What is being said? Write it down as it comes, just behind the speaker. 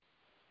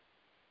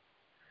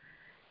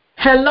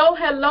Hello,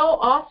 hello,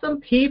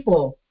 awesome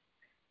people,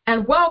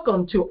 and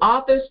welcome to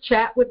Authors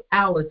Chat with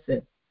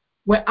Allison,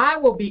 where I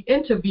will be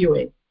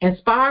interviewing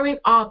inspiring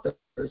authors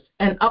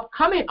and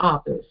upcoming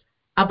authors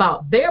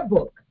about their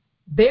book,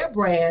 their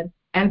brand,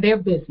 and their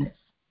business.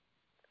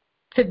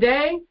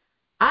 Today,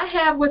 I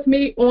have with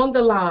me on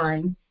the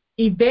line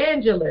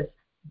evangelist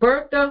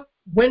Bertha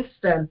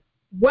Winston.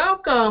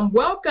 Welcome,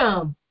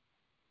 welcome.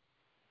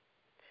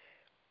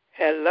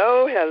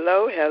 Hello,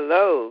 hello,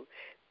 hello.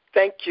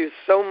 Thank you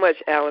so much,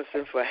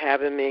 Allison, for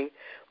having me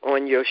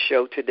on your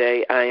show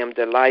today. I am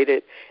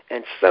delighted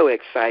and so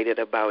excited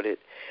about it.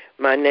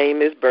 My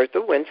name is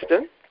Bertha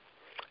Winston.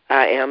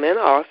 I am an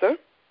author.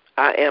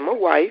 I am a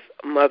wife,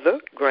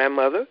 mother,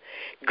 grandmother,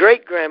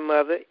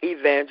 great-grandmother,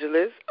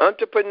 evangelist,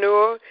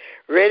 entrepreneur,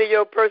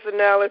 radio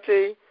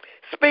personality,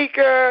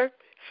 speaker,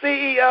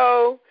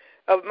 CEO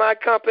of my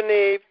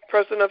company,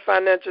 Personal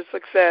Financial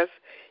Success.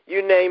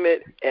 You name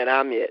it, and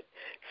I'm it.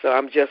 So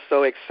I'm just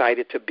so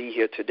excited to be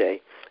here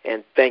today.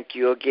 And thank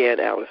you again,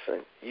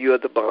 Allison. You're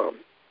the bomb.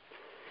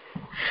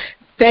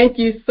 Thank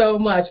you so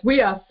much. We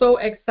are so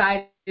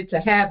excited to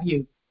have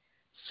you.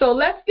 So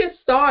let's get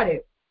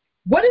started.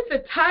 What is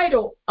the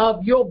title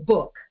of your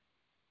book?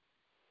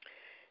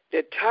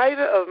 The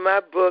title of my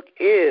book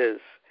is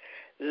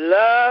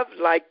Love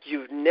Like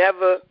You've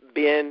Never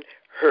Been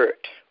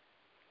Hurt.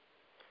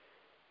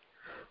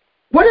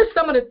 What are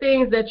some of the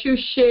things that you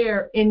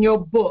share in your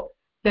book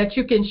that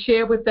you can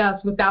share with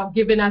us without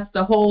giving us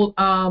the whole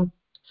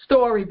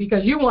story,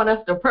 because you want us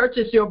to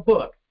purchase your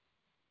book?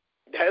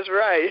 That's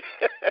right.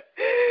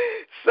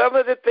 Some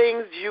of the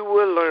things you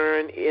will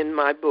learn in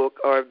my book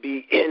are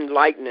be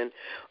enlightening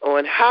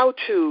on how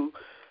to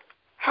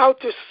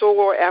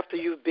soar after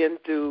you've been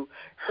through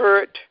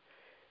hurt,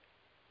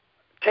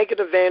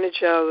 taken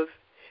advantage of,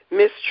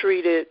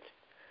 mistreated,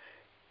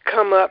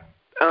 come up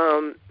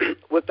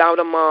without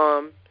a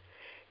mom,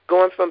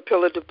 going from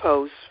pillar to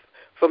post,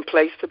 from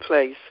place to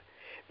place,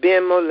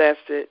 being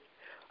molested,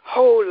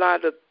 whole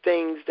lot of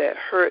things that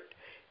hurt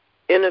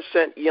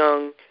innocent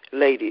young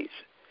ladies.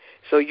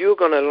 So you're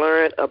going to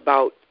learn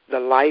about the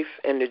life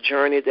and the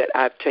journey that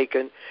I've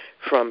taken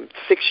from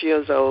 6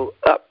 years old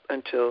up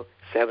until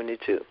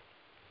 72.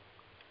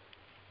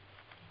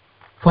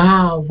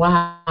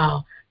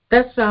 Wow.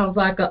 That sounds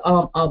like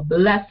a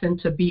blessing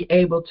to be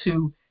able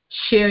to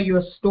share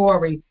your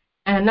story.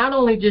 And not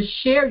only just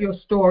share your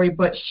story,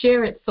 but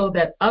share it so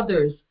that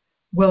others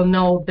will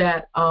know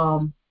that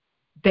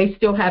they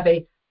still have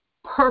a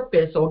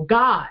purpose, or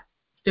God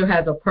still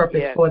has a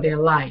purpose for their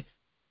life.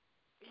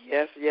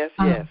 Yes.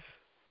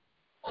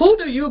 Who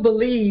do you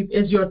believe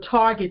is your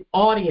target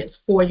audience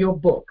for your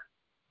book?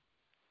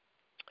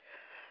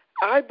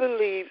 I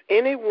believe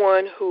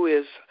anyone who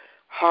is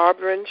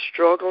harboring,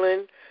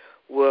 struggling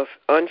with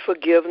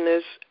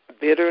unforgiveness,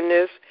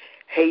 bitterness,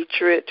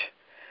 hatred,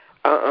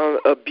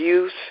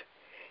 abuse,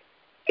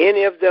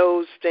 any of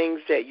those things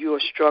that you are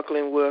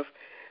struggling with,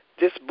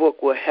 this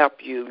book will help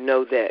you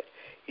know that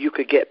you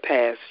could get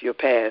past your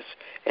past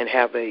and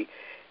have a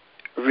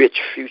rich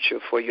future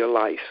for your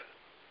life.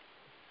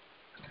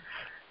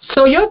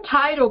 So your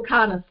title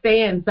kind of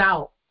stands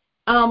out.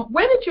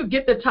 Where did you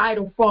get the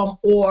title from,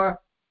 or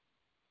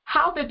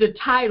how did the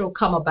title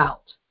come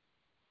about?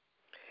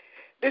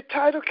 The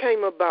title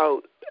came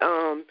about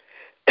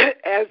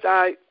as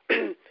I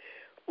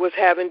was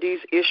having these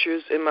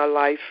issues in my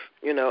life,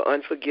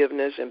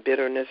 unforgiveness and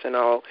bitterness and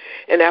all.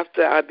 And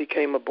after I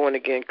became a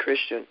born-again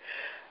Christian,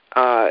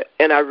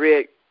 and I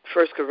read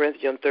 1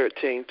 Corinthians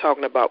 13,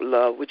 talking about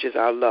love, which is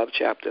our love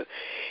chapter,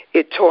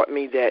 it taught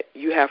me that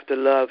you have to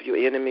love your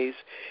enemies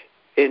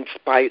in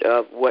spite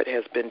of what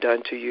has been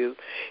done to you.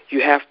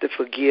 You have to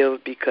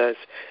forgive, because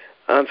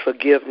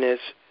unforgiveness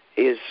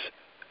is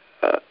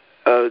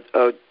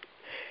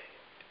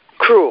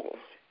cruel,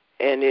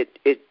 and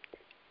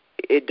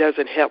it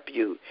doesn't help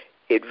you.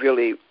 It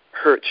really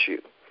hurts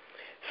you.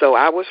 So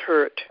I was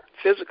hurt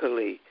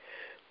physically,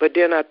 but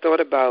then I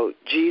thought about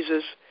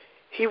Jesus.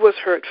 He was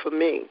hurt for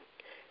me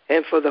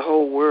and for the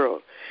whole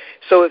world.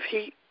 So if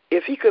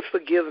he could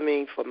forgive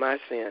me for my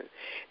sin,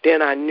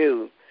 then I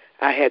knew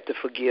I had to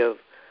forgive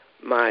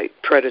my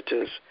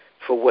predators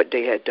for what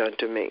they had done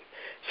to me.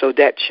 So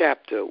that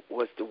chapter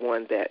was the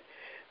one that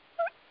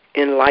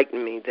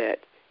enlightened me that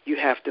you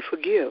have to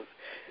forgive,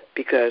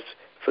 because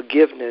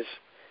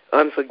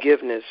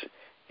unforgiveness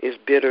is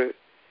bitter,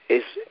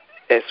 is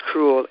as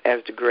cruel as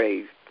the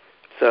grave.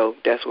 So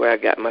that's where I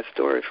got my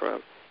story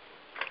from,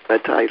 my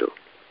title.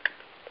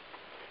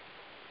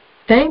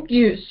 Thank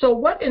you. So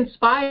what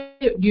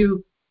inspired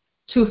you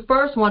to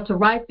first want to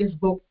write this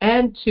book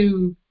and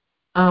to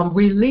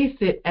release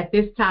it at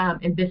this time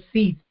in this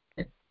season?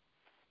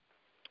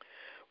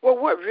 Well,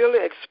 what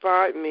really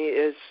inspired me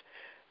is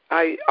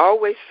I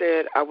always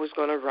said I was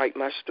going to write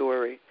my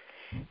story.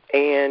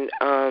 And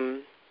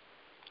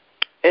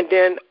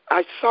then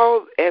I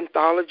saw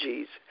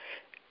anthologies,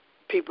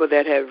 people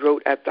that had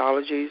wrote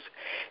anthologies,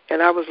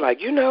 and I was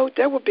like,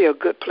 that would be a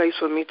good place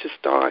for me to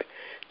start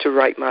to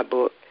write my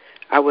book.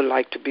 I would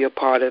like to be a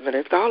part of an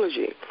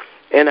anthology.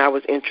 And I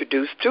was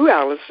introduced to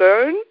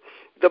Allison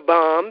the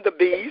bomb, the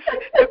beast,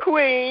 the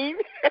queen.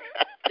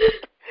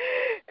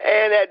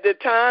 And at the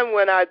time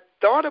when I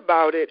thought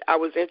about it, I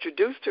was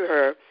introduced to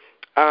her.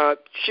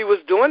 She was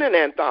doing an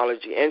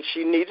anthology, and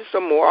she needed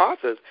some more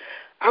authors.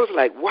 I was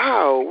like,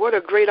 wow, what a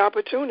great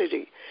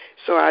opportunity.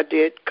 So I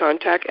did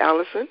contact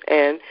Allison,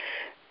 and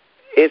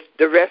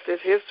the rest is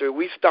history.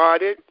 We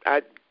started,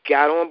 I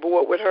got on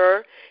board with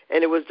her,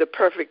 and it was the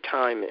perfect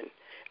timing.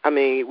 I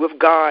mean, with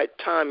God,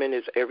 timing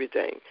is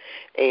everything.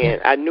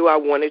 And I knew I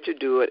wanted to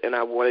do it, and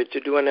I wanted to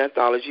do an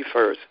anthology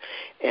first.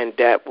 And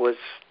that was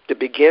the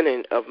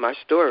beginning of my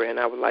story. And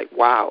I was like,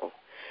 wow.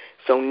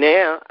 So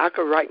now I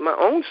could write my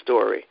own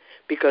story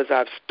because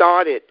I've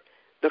started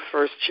the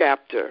first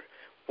chapter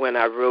when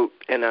I wrote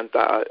an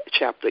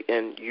chapter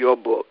in your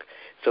book.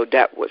 So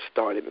that what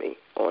started me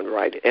on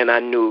writing. And I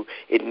knew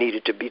it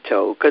needed to be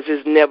told because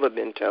it's never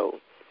been told.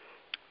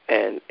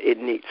 And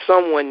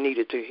someone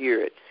needed to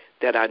hear it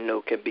that I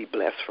know can be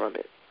blessed from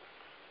it.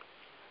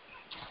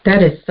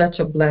 That is such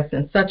a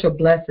blessing, such a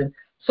blessing.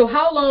 So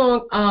how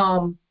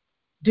long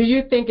do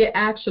you think it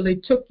actually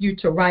took you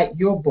to write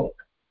your book?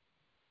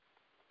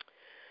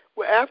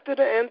 Well, after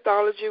the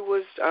anthology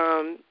was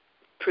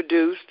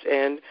produced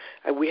and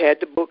we had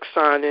the book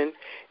signing,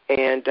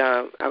 and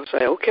I was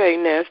like, okay,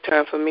 now it's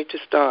time for me to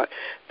start.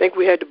 I think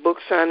we had the book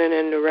signing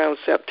in around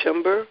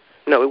September.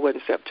 No, it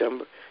wasn't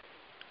September.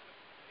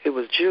 It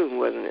was June,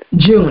 wasn't it?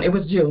 June. It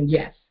was June,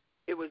 yes.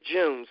 It was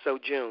June, so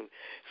June.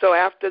 So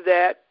after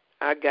that,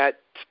 I got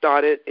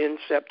started in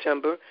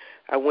September.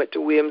 I went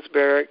to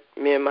Williamsburg.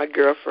 Me and my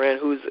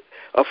girlfriend, who's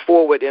a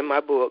forward in my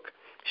book,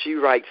 she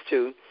writes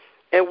too,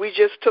 and we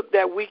just took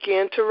that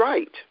weekend to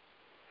write.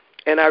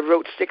 And I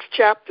wrote 6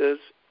 chapters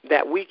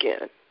that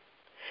weekend.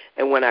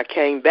 And when I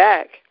came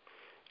back,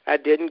 I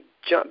didn't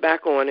jump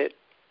back on it.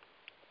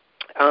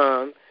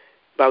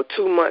 About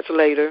 2 months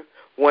later,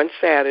 one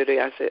Saturday,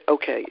 I said,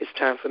 okay, it's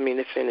time for me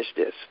to finish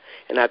this.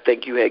 And I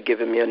think you had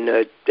given me a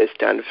nudge, it's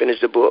time to finish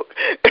the book.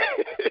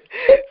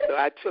 So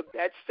I took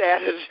that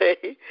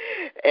Saturday,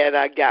 and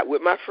I got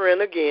with my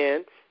friend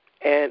again,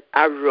 and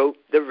I wrote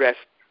the rest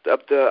of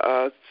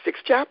the 6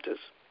 chapters.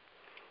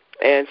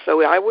 And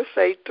so I would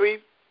say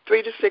 3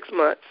 to 6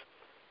 months.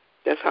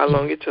 That's how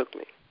long it took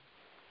me.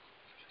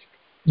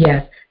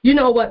 Yes. You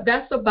know what?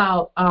 That's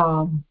about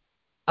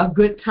a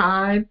good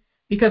time,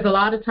 because a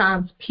lot of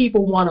times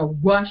people want to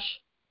rush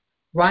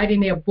writing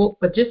their book,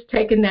 but just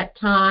taking that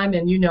time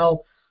and,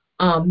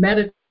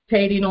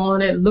 meditating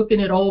on it, looking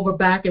it over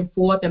back and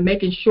forth and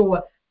making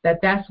sure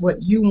that that's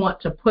what you want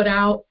to put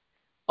out,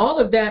 all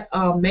of that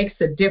makes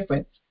a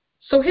difference.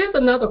 So here's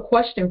another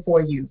question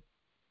for you.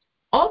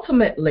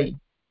 Ultimately,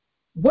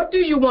 what do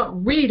you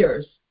want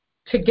readers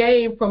to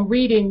gain from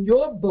reading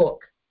your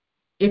book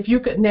if you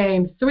could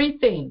name 3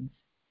 things?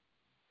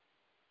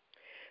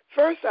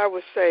 First, I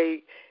would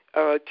say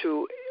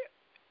to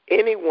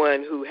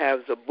anyone who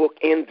has a book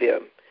in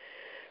them,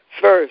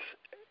 first,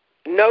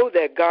 know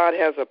that God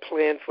has a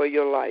plan for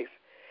your life.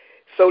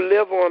 So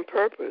live on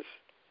purpose.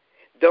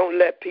 Don't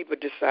let people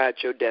decide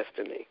your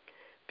destiny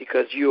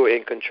because you're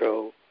in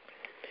control.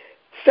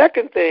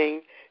 Second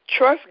thing,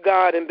 trust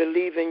God and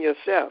believe in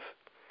yourself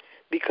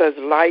because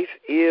life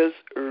is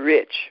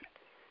rich.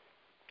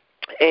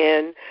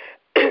 And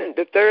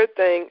the third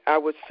thing I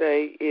would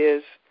say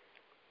is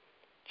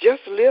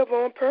just live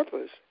on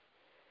purpose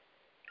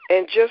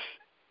and just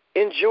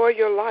enjoy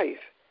your life.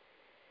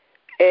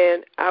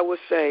 And I would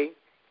say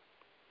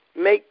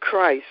make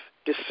Christ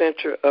the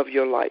center of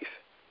your life.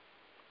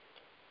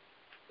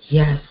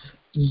 Yes,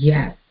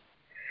 yes.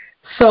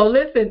 So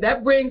listen,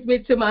 that brings me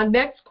to my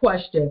next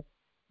question.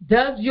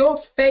 Does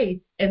your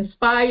faith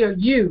inspire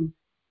you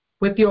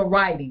with your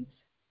writings?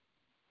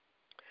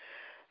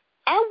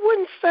 I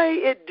wouldn't say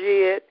it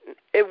did.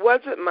 It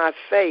wasn't my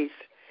faith.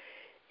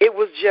 It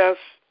was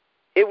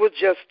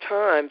just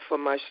time for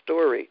my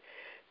story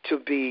to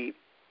be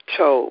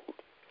told.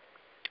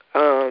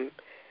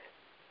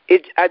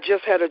 I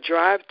just had a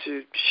drive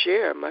to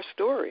share my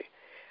story.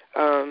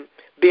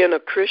 Being a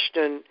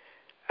Christian,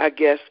 I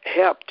guess,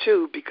 helped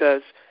too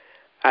because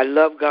I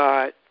love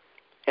God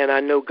and I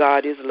know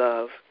God is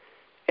love.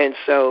 And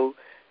so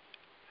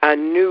I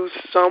knew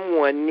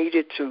someone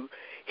needed to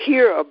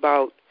hear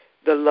about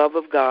the love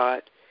of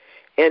God.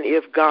 And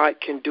if God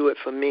can do it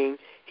for me,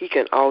 he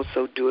can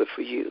also do it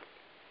for you.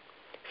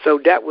 So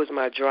that was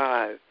my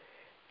drive,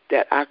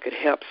 that I could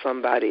help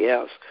somebody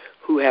else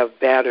who have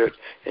battered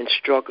and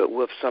struggled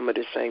with some of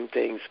the same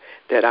things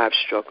that I've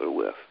struggled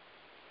with.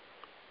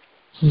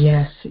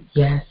 Yes,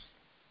 yes.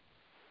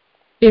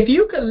 If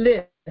you could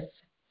list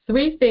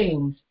 3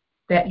 things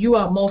that you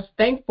are most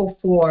thankful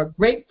for,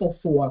 grateful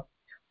for,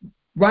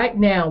 right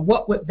now,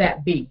 what would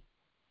that be?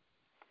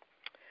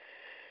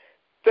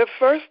 The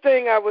first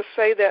thing I would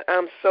say that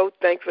I'm so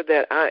thankful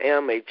that I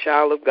am a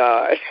child of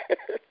God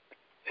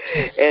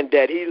and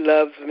that he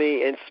loves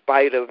me in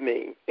spite of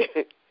me.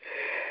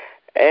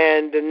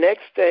 And the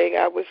next thing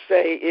I would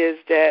say is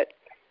that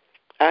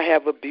I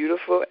have a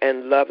beautiful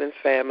and loving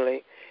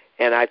family,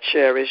 and I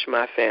cherish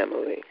my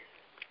family.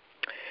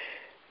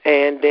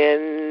 And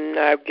then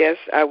I guess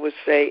I would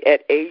say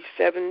at age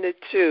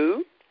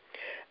 72,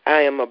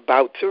 I am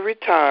about to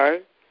retire,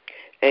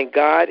 and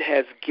God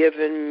has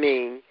given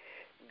me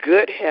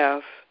good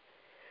health,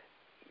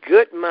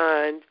 good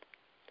mind,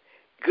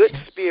 good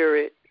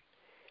spirit,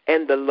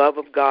 and the love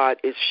of God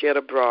is shed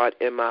abroad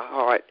in my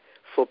heart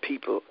for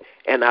people,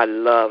 and I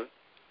love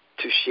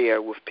to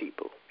share with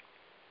people.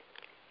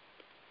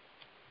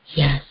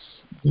 Yes,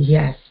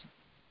 yes.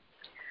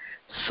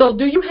 So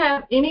do you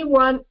have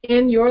anyone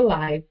in your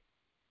life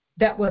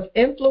that was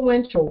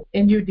influential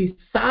in you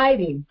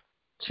deciding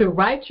to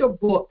write your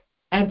book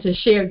and to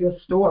share your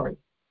story?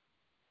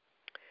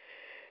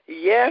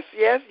 Yes,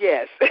 yes,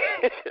 yes.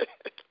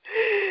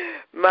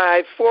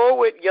 My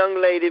forward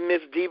young lady,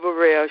 Miss Dee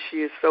Burrell, she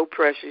is so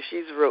precious.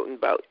 She's written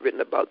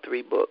about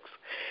 3 books.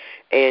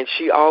 And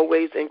she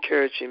always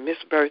encouraged me,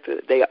 Miss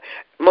Bertha.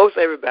 Most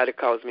everybody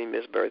calls me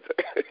Miss Bertha.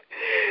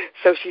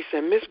 So she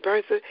said, Miss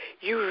Bertha,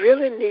 you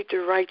really need to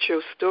write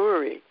your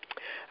story.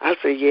 I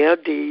said, yeah,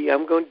 Dee,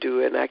 I'm going to do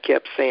it. And I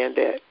kept saying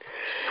that.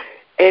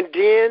 And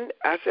then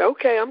I said,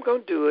 okay, I'm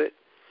going to do it.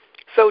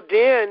 So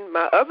then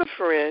my other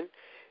friend,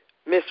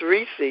 Miss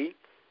Reese,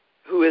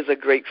 who is a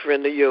great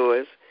friend of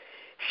yours,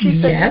 she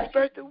said, Miss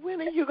Bertha,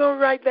 when are you going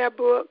to write that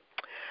book?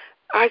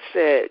 I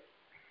said,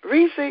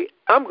 Reese,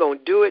 I'm going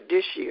to do it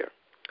this year.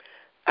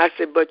 I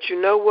said, but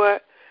you know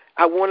what?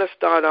 I want to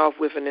start off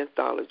with an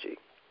anthology.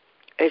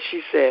 And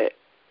she said,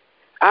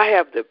 I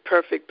have the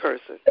perfect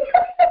person,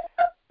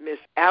 Miss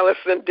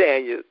Allison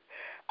Daniels.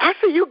 I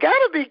said, you got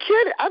to be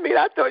kidding. I mean,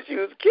 I thought she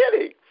was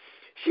kidding.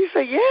 She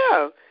said,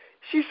 yeah.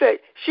 She said,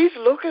 she's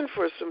looking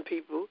for some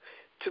people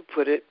to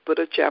put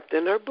a chapter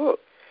in her book.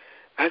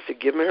 I said,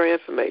 give me her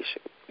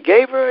information.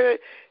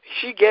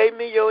 She gave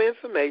me your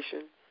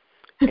information,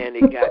 and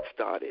it got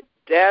started.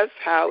 That's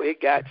how it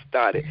got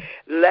started.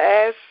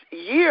 Last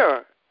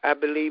year, I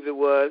believe it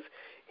was,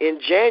 in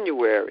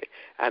January,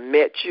 I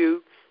met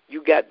you.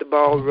 You got the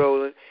ball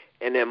rolling.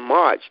 And in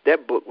March,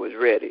 that book was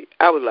ready.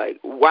 I was like,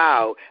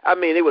 wow. I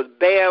mean, it was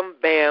bam,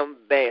 bam,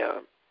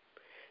 bam.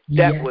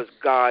 That was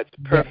God's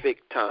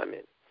perfect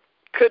timing.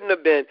 I couldn't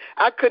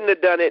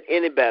have done it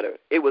any better.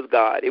 It was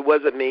God. It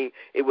wasn't me.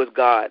 It was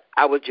God.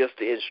 I was just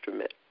the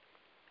instrument.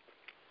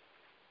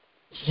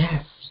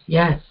 Yes,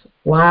 yes.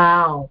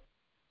 Wow.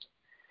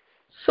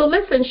 So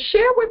listen,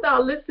 share with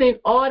our listening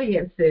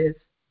audience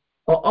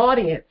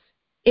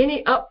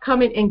any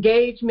upcoming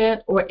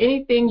engagement or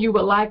anything you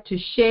would like to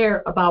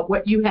share about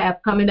what you have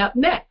coming up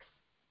next.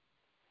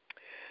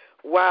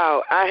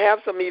 Wow, I have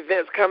some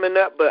events coming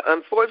up, but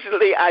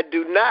unfortunately, I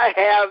do not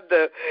have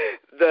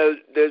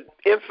the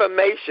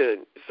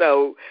information.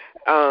 So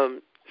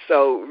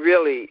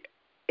really,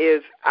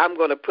 I'm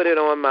going to put it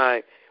on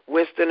my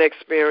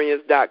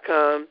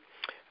WinstonExperience.com.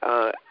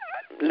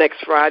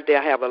 Next Friday,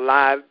 I have a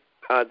live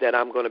that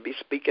I'm going to be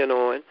speaking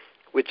on,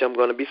 which I'm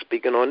going to be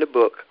speaking on the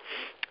book,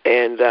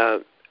 and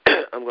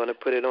I'm going to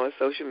put it on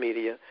social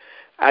media.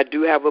 I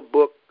do have a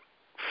book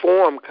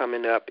forum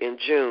coming up in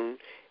June,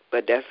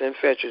 but that's in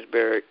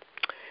Fredericksburg,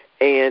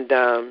 and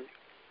I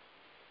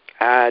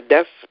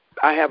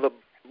have a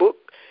book.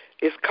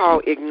 It's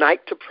called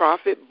Ignite to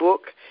Profit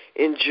book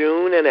in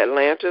June in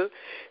Atlanta.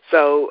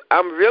 So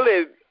I'm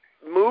really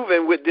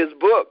moving with this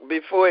book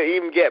before it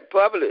even get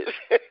published.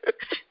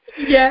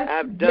 Yes,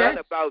 I've done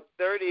about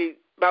 30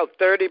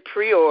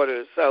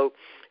 pre-orders. So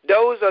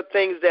those are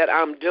things that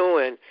I'm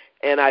doing,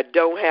 and I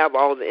don't have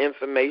all the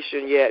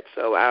information yet,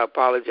 so I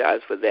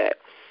apologize for that.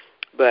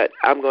 But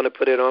I'm going to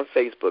put it on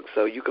Facebook,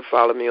 so you can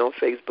follow me on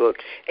Facebook,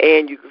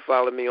 and you can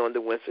follow me on the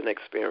Winston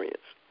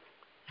Experience.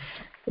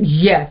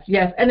 Yes,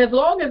 yes. And as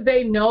long as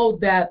they know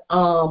that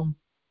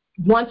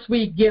once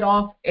we get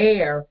off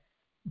air,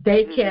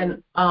 they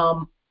can,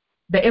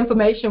 the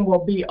information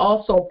will be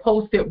also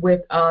posted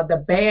with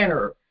the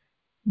banner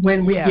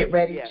when we get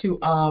ready to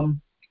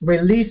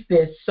release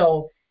this.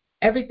 So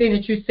everything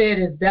that you said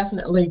is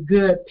definitely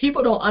good.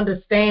 People don't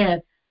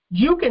understand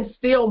you can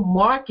still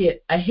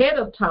market ahead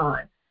of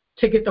time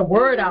to get the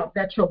word out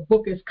that your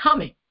book is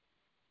coming.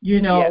 You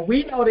know,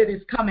 we know that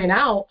it's coming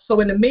out.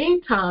 So in the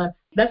meantime,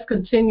 let's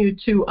continue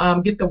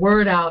to get the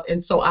word out.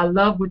 And so I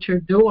love what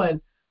you're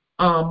doing,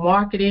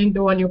 marketing,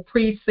 doing your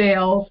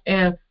pre-sales,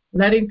 and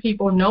letting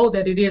people know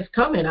that it is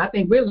coming. I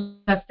think we're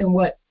less than,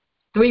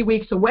 3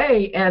 weeks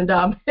away, and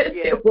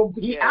it will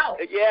be out.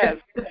 Yes.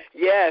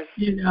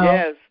 You know?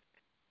 Yes.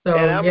 So,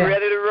 and I'm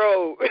ready to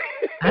roll.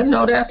 I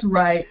know that's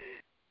right.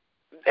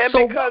 And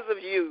because of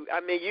you, I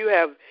mean, you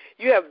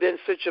have been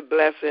such a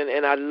blessing,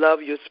 and I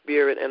love your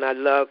spirit, and I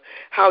love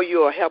how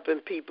you are helping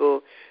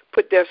people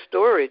put their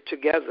story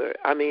together.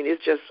 I mean,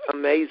 it's just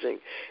amazing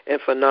and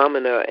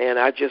phenomenal, and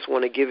I just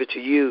want to give it to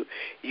you.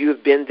 You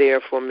have been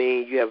there for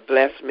me. You have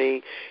blessed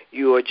me.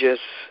 You are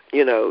just,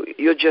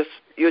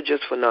 you're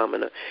just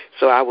phenomenal.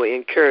 So I will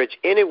encourage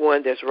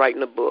anyone that's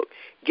writing a book,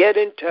 get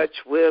in touch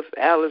with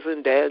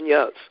Allison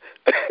Daniels.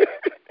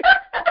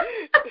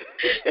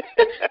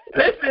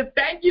 Listen,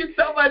 thank you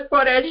so much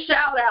for that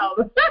shout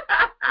out.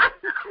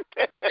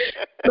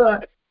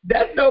 But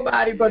that's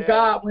nobody but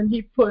God when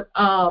he put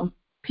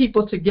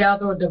people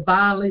together or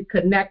divinely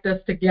connect us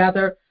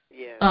together.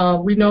 Yes.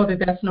 We know that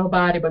that's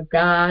nobody but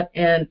God,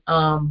 and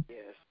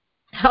Yes.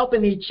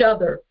 helping each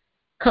other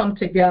come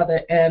together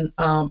and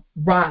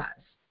rise.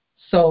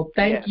 So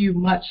thank Yes. you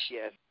much,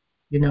 Yes.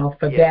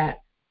 for Yes.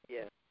 that.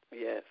 Yes.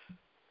 Yes.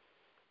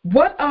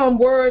 What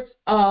words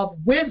of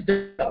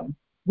wisdom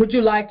would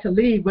you like to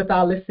leave with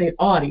our listening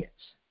audience?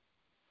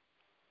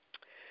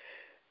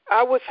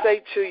 I would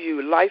say to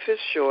you, life is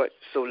short,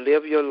 so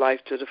live your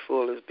life to the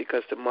fullest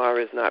because tomorrow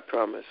is not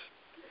promised.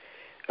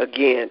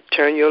 Again,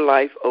 turn your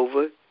life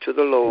over to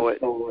the Lord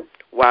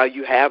while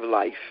you have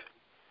life.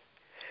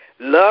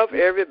 Love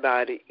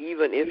everybody,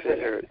 even if it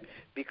hurts,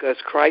 because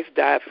Christ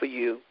died for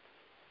you,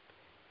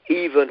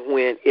 even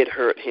when it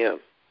hurt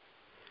him.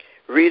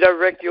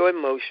 Redirect your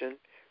emotion,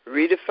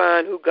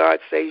 redefine who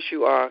God says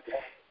you are,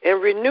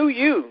 and renew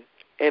you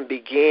and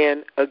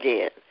begin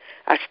again.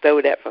 I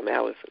stole that from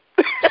Allison.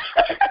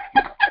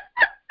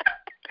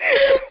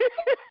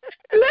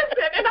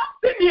 Listen, and I'm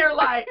sitting here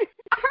like,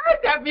 I heard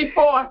that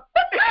before.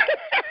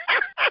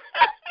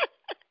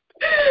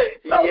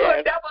 So yes,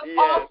 look, that was yes.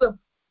 awesome.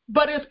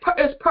 But it's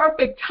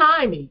perfect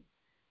timing,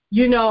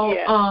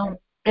 Yes.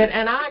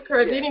 And I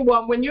encourage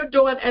anyone, when you're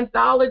doing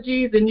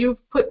anthologies and you've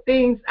put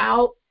things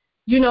out,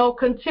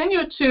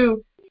 continue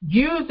to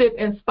use it,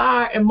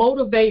 inspire, and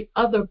motivate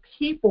other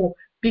people,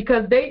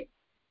 because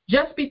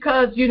just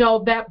because,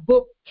 that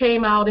book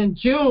came out in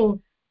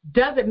June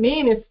doesn't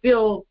mean it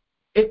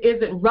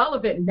isn't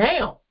relevant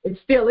now. It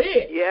still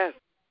is. Yes.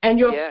 And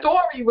your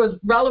story was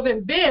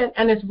relevant then,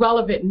 and it's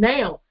relevant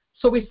now.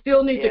 So we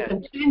still need to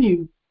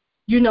continue,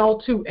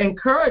 to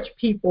encourage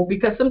people,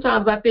 because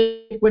sometimes I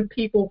think when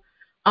people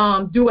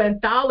do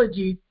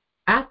anthologies,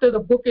 after the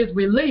book is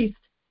released,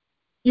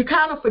 you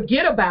kind of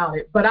forget about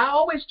it. But I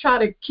always try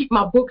to keep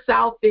my books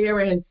out there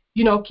and,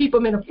 keep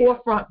them in the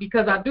forefront,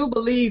 because I do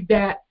believe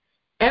that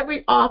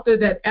every author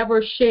that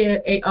ever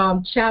shared a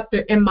chapter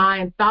in my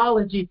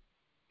anthology,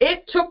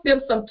 it took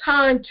them some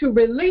time to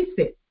release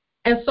it.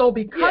 And so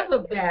because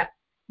of that,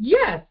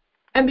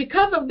 and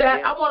because of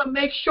that, I want to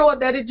make sure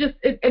that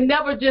it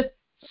never just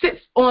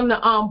sits on the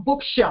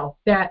bookshelf,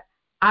 that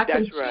I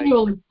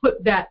continually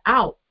put that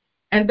out.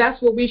 And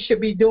that's what we should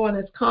be doing,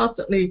 is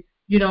constantly,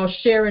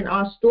 sharing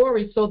our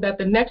stories, so that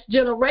the next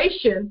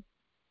generation,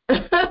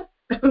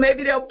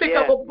 maybe they'll pick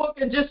up a book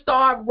and just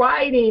start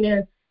writing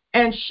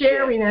and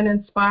sharing and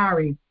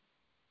inspiring.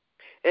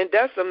 And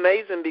that's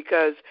amazing,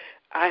 because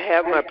I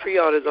have my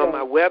pre-orders on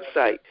my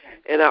website,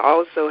 and I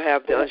also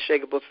have the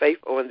Unshakable Faith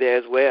on there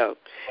as well.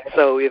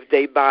 So if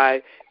they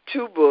buy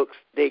 2 books,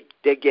 they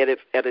get it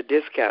at a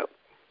discount.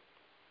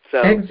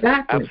 So I'm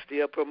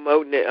still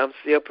promoting it. I'm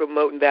still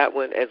promoting that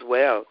one as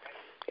well.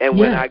 And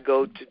when I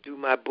go to do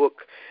my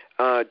book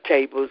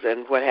tables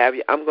and what have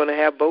you, I'm going to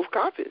have both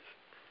copies.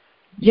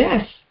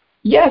 Yes.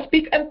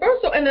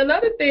 And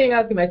another thing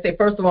I was going to say,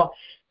 first of all,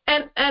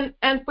 and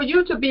for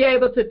you to be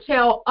able to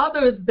tell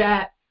others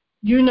that,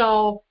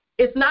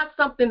 it's not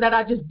something that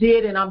I just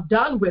did and I'm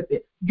done with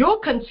it. You're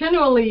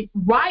continually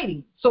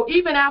writing. So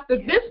even after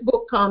this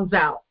book comes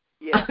out,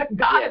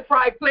 God has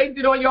probably placed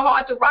it on your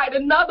heart to write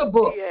another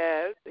book.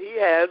 He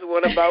has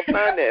one about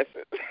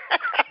finances.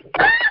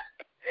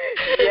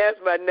 Yes,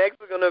 my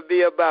next is going to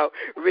be about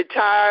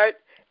retired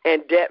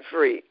and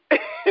debt-free.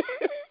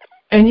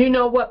 And you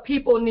know what?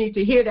 People need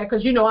to hear that,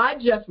 because, I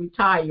just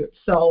retired.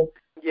 So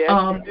you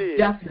did.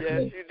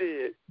 Definitely. Yes, you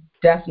did.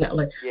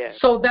 Definitely. Yes.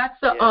 So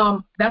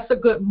that's a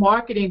good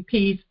marketing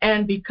piece.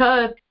 And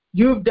because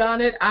you've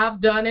done it,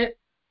 I've done it.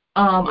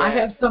 I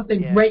have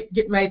something great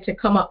getting ready to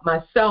come up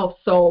myself.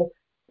 So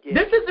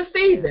this is the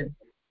season.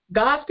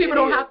 God's people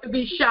don't have to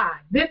be shy.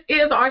 This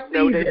is our season.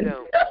 No, they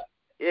don't.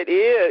 It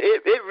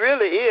is. It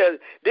really is.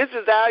 This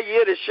is our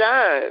year to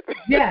shine.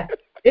 Yes,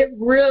 it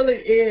really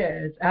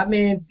is. I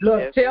mean,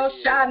 look, tell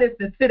shyness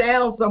to sit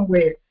down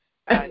somewhere.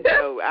 I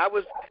know. I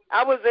was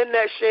in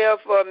that shell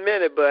for a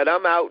minute, but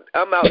I'm out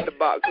the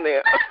box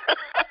now.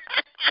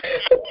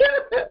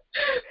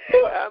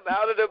 I'm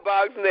out of the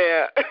box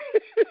now.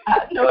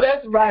 I know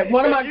that's right.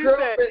 One of my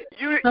girlfriends.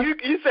 You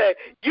said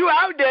you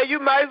out there. You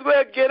might as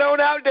well get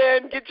on out there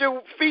and get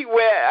your feet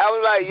wet. I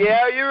was like,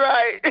 yeah, you're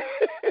right.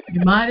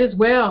 You might as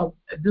well.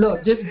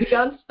 Look, just be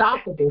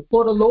unstoppable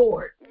for the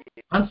Lord.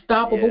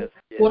 Unstoppable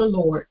for the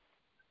Lord.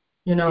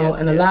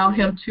 And allow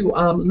Him to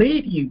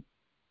lead you.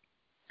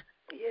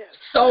 Yes.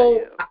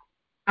 So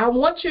I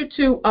want you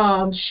to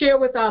share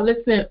with our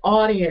listening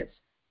audience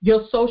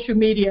your social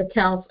media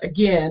accounts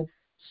again,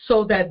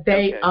 so that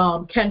they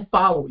can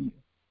follow you.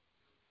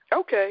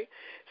 Okay.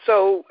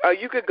 So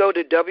you could go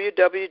to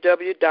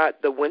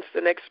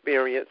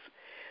www.thewinstonexperience,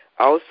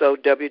 also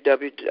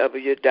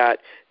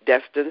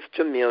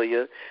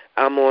www.destinstomelia.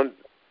 I'm on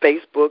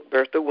Facebook,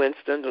 Bertha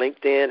Winston,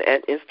 LinkedIn,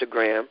 and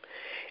Instagram.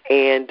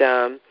 And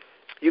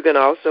you can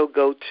also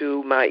go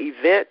to my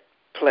event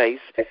place,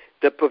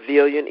 the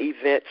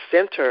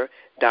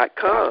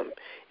pavilioneventcenter.com.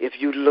 If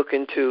you're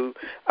looking to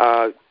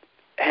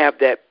have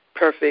that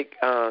perfect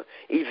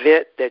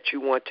event that you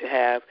want to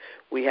have,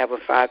 we have a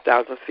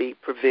 5,000 feet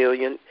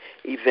pavilion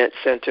event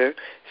center.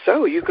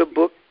 So you could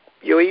book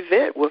your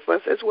event with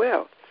us as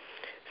well.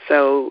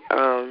 So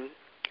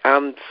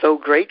I'm so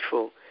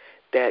grateful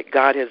that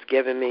God has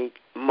given me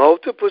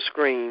multiple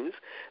streams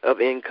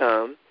of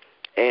income,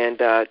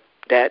 and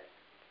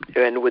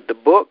and with the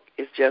book,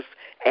 it's just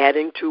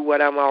adding to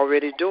what I'm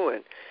already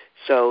doing.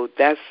 So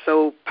that's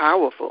so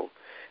powerful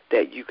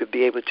that you could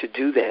be able to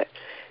do that.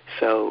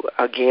 So,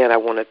 again, I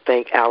want to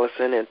thank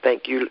Allison and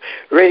thank you,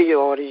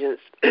 radio audience,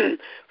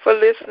 for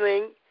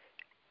listening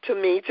to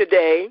me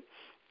today.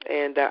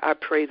 And I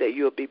pray that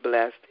you'll be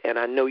blessed, and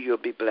I know you'll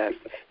be blessed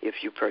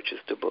if you purchase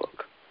the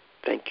book.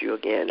 Thank you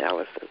again,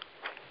 Allison.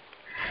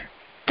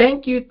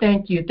 Thank you,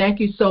 thank you. Thank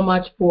you so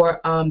much for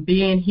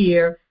being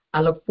here.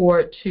 I look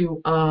forward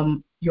to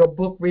your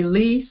book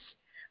release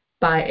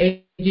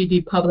by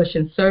AGD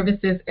Publishing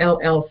Services,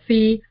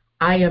 LLC.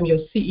 I am your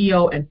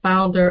CEO and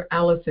founder,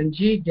 Allison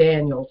G.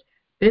 Daniels.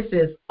 This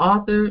is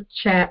Author's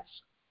Chat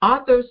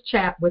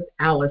with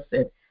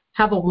Allison.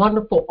 Have a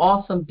wonderful,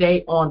 awesome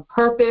day on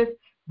purpose.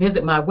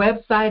 Visit my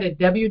website at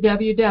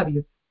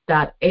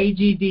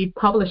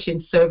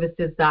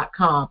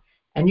www.agdpublishingservices.com.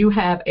 And you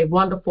have a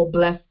wonderful,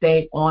 blessed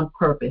day on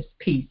purpose.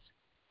 Peace.